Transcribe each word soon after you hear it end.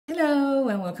Hello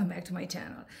and welcome back to my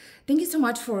channel. Thank you so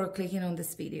much for clicking on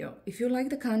this video. If you like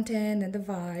the content and the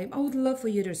vibe, I would love for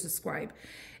you to subscribe.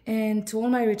 And to all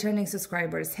my returning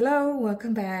subscribers, hello,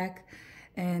 welcome back.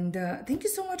 And thank you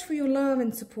so much for your love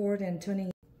and support and tuning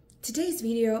in. Today's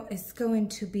video is going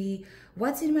to be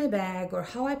what's in my bag or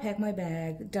how I pack my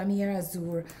bag, Damier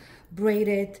Azur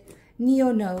Braided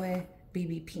NeoNoe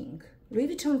BB Pink. Louis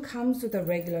Vuitton comes with a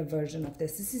regular version of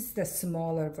this. This is the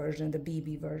smaller version, the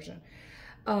BB version.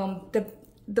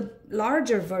 The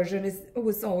larger version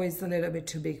was always a little bit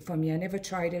too big for me. I never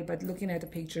tried it, but looking at the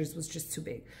pictures was just too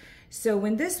big. So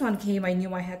when this one came, I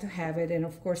knew I had to have it. And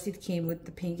of course it came with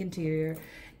the pink interior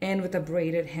and with a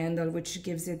braided handle, which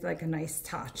gives it like a nice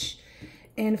touch.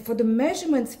 And for the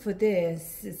measurements for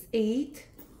this is 8,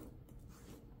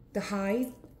 the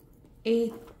height,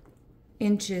 8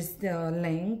 inches the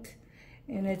length,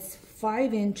 and it's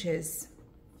 5 inches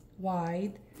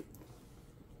wide.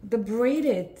 The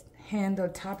braided handle,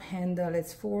 top handle,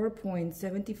 is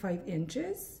 4.75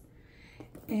 inches.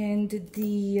 And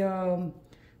the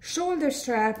shoulder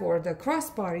strap or the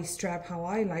crossbody strap, how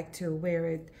I like to wear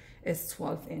it, is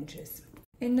 12 inches.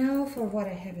 And now for what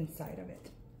I have inside of it.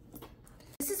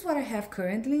 This is what I have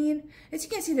currently in. As you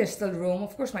can see, there's still room.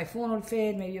 Of course, my phone will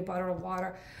fit, maybe a bottle of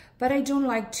water. But I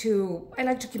like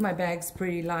to keep my bags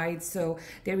pretty light so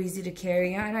they're easy to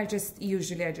carry. And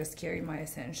usually I just carry my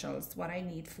essentials, what I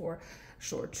need for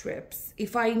short trips.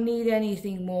 If I need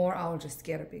anything more, I'll just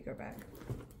get a bigger bag.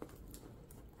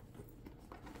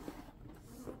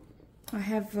 I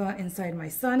have inside my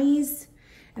sunnies,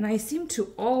 and I seem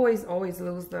to always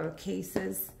lose the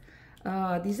cases.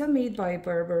 These are made by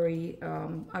Burberry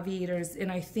Aviators,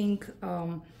 and I think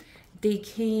they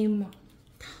came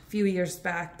a few years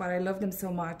back, but I love them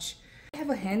so much. I have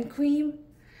a hand cream,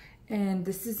 and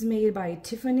this is made by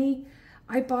Tiffany.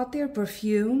 I bought their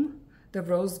perfume, the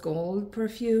rose gold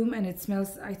perfume, and it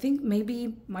smells, I think might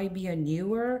be a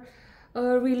newer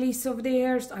release of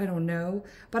theirs, I don't know.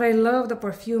 But I love the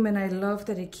perfume, and I love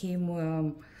that it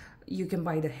came, you can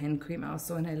buy the hand cream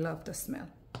also, and I love the smell.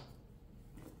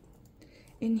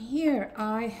 In here,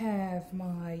 I have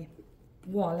my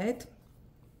wallet,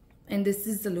 and this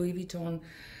is the Louis Vuitton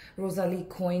Rosalie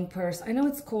coin purse. I know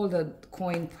it's called a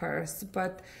coin purse,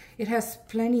 but it has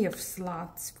plenty of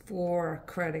slots for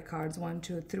credit cards, 1,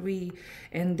 2, 3,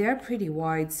 and they're pretty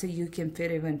wide, so you can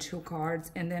fit even 2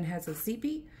 cards, and then has a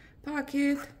zippy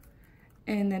pocket,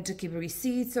 and then to keep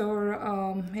receipts or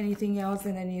anything else,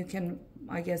 and then you can,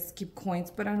 I guess, keep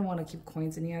coins, but I don't want to keep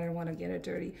coins in here. I don't want to get it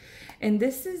dirty. And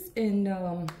this is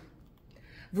in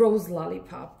Rose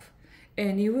Lollipop,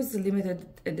 and it was a limited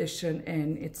edition,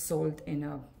 and it sold in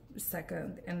a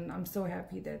second, and I'm so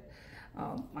happy that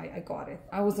I got it.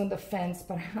 I was on the fence,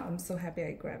 but I'm so happy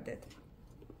I grabbed it.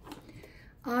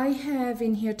 I have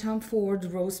in here Tom Ford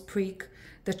Rose Prick,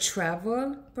 the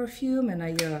travel perfume, and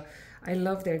I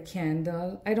love their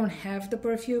candle. I don't have the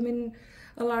perfume in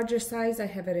a larger size. I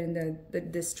have it in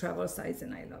this travel size,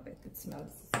 and I love it. It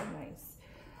smells so nice.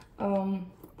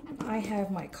 I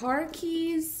have my car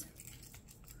keys.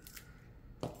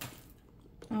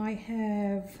 I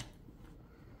have,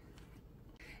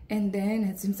 and then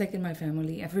it seems like in my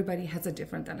family, everybody has a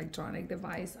different electronic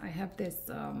device. I have this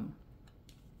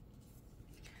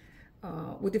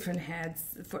with different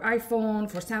heads for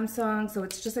iPhone, for Samsung, so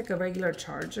it's just like a regular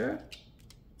charger.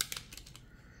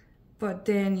 But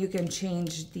then you can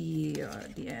change the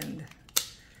end,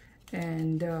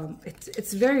 and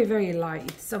it's very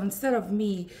light. So instead of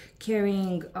me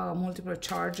carrying multiple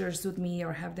chargers with me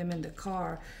or have them in the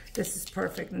car, this is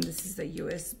perfect, and this is the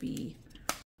USB.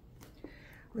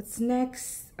 What's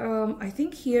next? I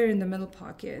think here in the middle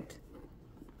pocket,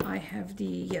 I have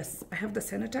the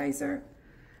sanitizer.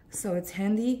 So it's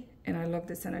handy, and I love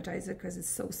the sanitizer because it's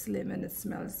so slim and it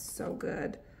smells so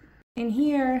good. In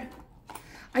here,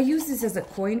 I use this as a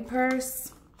coin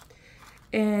purse,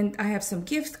 and I have some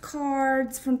gift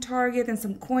cards from Target and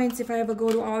some coins if I ever go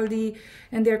to Aldi,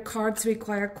 and their cards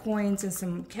require coins, and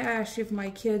some cash if my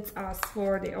kids ask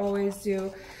for, they always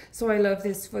do. So I love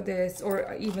this for this,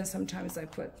 or even sometimes I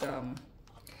put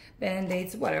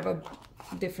Band-Aids, whatever,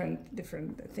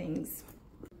 different things.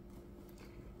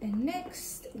 And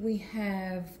next we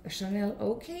have a Chanel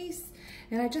O case,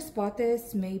 and I just bought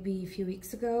this maybe a few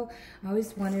weeks ago. I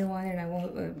always wanted one,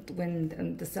 and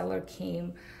when the seller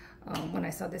came, when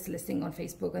I saw this listing on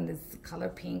Facebook, and this color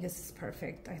pink, this is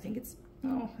perfect. I think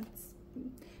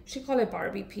she call it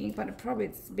Barbie pink, but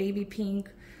it's baby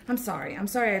pink. I'm sorry,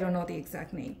 I don't know the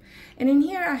exact name. And in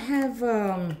here I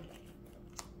have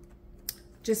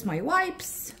just my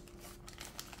wipes,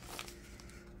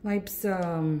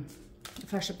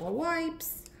 flashable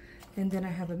wipes, and then I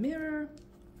have a mirror,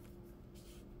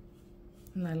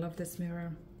 And I love this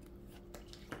mirror.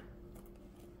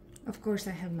 Of course,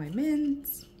 I have my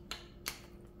mints,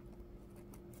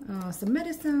 some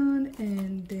medicine,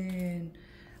 and then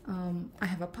I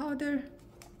have a powder.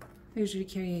 I usually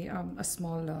carry a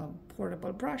small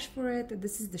portable brush for it.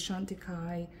 This is the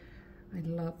Chantecaille. I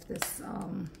love this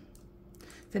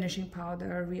finishing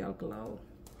powder, Real Glow.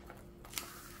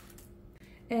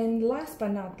 And last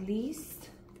but not least,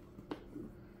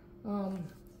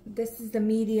 this is the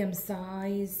medium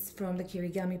size from the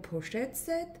Kirigami Pochette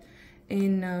set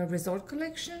in Resort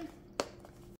Collection.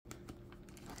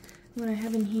 What I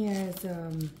have in here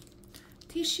is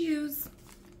tissues.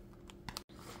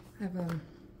 I have a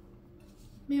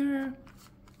mirror.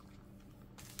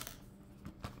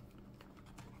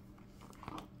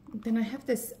 Then I have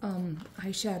this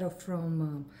eyeshadow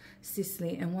from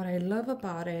Sicily, and what I love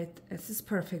about it, this is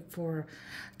perfect for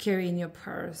carrying your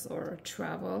purse or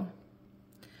travel,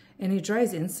 and it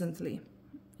dries instantly.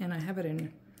 And I have it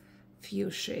in few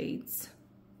shades,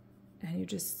 and you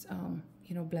just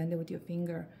you know, blend it with your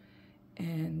finger,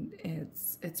 and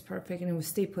it's perfect, and it will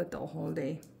stay put the whole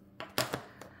day.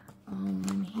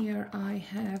 Here I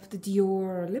have the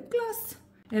Dior lip gloss.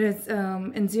 It is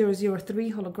in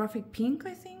 003 holographic pink,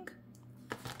 I think.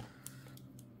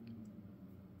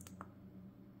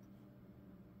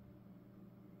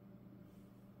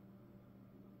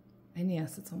 And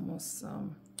yes, it's almost,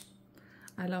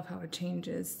 I love how it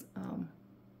changes.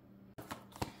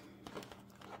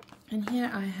 And here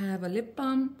I have a lip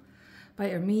balm by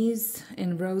Hermes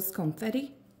in Rose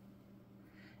Confetti.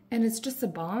 And it's just a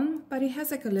balm, but it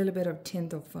has like a little bit of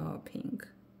tint of pink.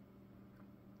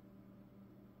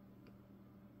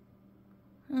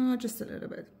 Oh, just a little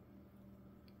bit.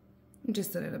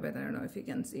 Just a little bit. I don't know if you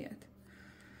can see it.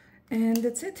 And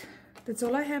that's it. That's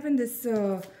all I have in this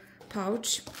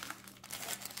pouch.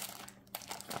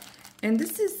 And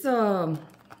this is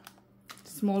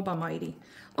small but mighty.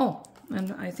 Oh,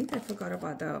 and I think I forgot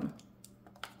about the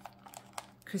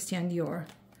Christian Dior.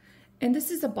 And this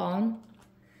is a balm.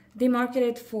 They market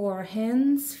it for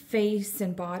hands, face,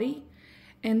 and body.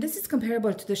 And this is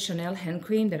comparable to the Chanel hand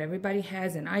cream that everybody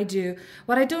has, and I do.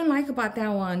 What I don't like about that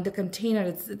one, the container,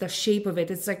 it's the shape of it.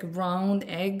 It's like a round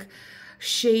egg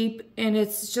shape, and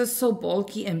it's just so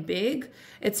bulky and big.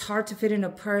 It's hard to fit in a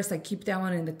purse. I keep that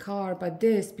one in the car, but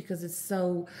this, because it's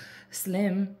so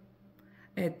slim,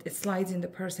 it slides in the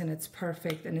purse, and it's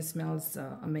perfect, and it smells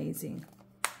amazing.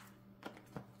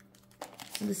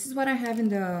 So this is what I have in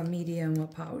the medium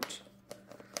pouch.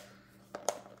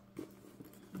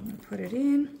 I'm gonna put it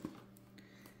in,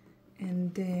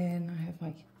 and then I have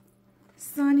my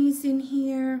sunnies in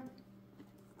here,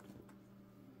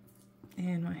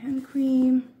 and my hand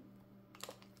cream,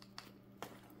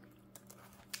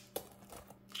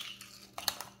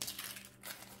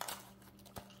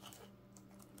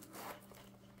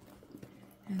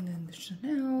 and then the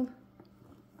Chanel,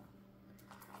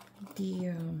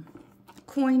 the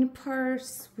coin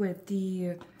purse with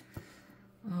the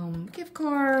gift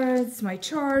cards, my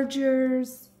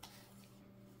chargers,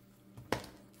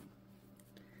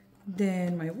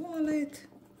 then my wallet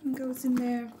goes in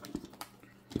there,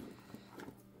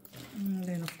 and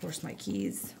then of course my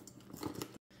keys.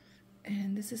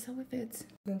 And this is how it fits.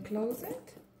 Then close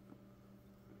it,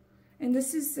 and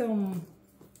this is you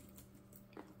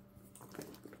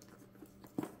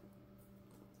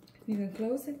can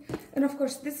close it. And of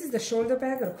course, this is the shoulder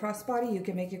bag or crossbody. You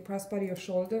can make it crossbody or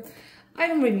shoulder. I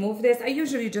don't remove this. I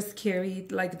usually just carry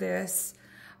it like this,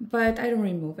 but I don't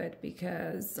remove it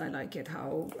because I like it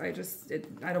how I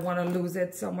don't want to lose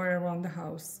it somewhere around the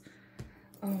house.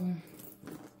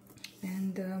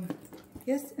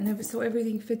 Yes, and so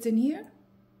everything fits in here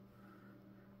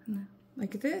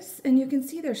like this. And you can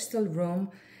see there's still room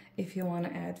if you want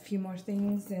to add a few more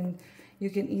things, and you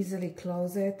can easily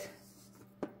close it.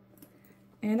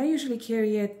 And I usually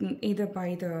carry it either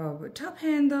by the top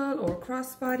handle or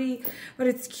crossbody, but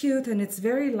it's cute and it's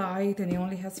very light, and it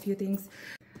only has a few things.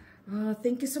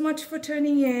 Thank you so much for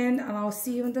tuning in, and I'll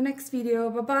see you in the next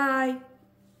video. Bye-bye.